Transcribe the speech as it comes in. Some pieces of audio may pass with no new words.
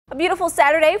Beautiful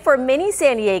Saturday for many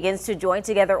San Diegans to join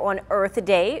together on Earth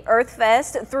Day.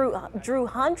 EarthFest drew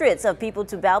hundreds of people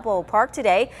to Balboa Park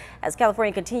today as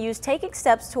California continues taking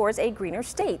steps towards a greener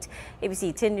state.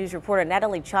 ABC 10 News reporter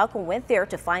Natalie Chuck went there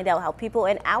to find out how people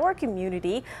in our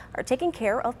community are taking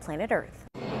care of planet Earth.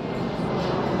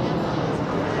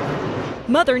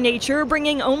 Mother Nature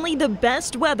bringing only the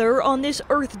best weather on this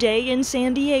Earth Day in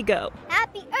San Diego.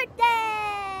 Happy Earth Day!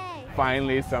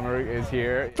 Finally, summer is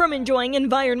here. From enjoying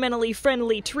environmentally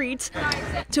friendly treats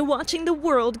to watching the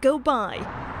world go by.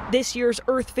 This year's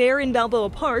Earth Fair in Balboa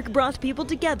Park brought people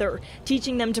together,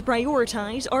 teaching them to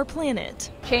prioritize our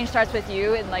planet. Change starts with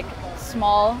you in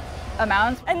small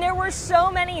amounts. And there were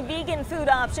so many vegan food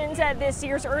options at this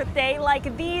year's Earth Day,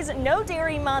 like these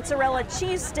no-dairy mozzarella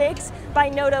cheese sticks by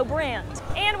Noto brand.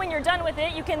 And when you're done with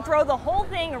it, you can throw the whole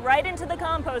thing right into the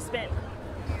compost bin.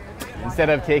 Instead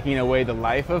of taking away the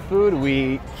life of food,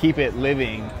 we keep it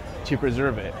living to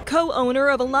preserve it. Co-owner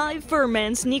of Alive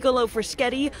Ferments, Nicolo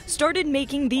Freschetti, started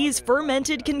making these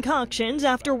fermented concoctions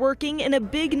after working in a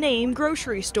big-name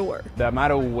grocery store. The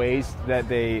amount of waste that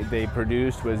they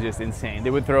produced was just insane.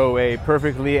 They would throw away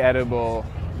perfectly edible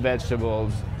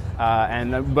vegetables,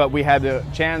 but we had the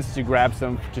chance to grab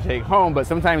some to take home, but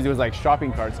sometimes it was like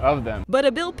shopping carts of them. But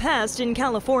a bill passed in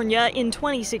California in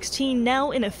 2016, now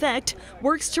in effect,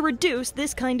 works to reduce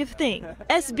this kind of thing.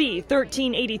 SB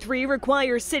 1383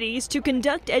 requires cities to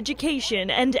conduct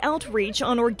education and outreach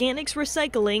on organics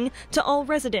recycling to all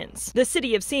residents. The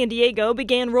city of San Diego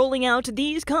began rolling out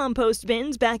these compost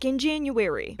bins back in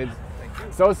January. It's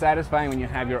so satisfying when you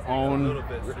have your own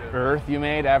earth you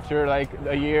made after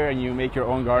a year and you make your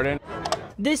own garden.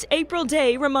 This April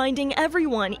Day reminding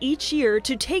everyone each year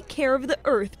to take care of the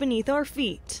earth beneath our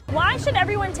feet. Why should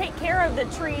everyone take care of the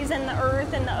trees and the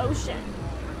earth and the ocean?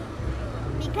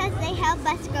 Because they help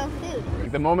us grow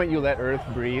food. The moment you let earth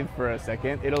breathe for a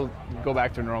second, it'll go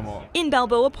back to normal. In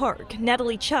Balboa Park,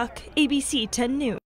 Natalie Chuck, ABC 10 News.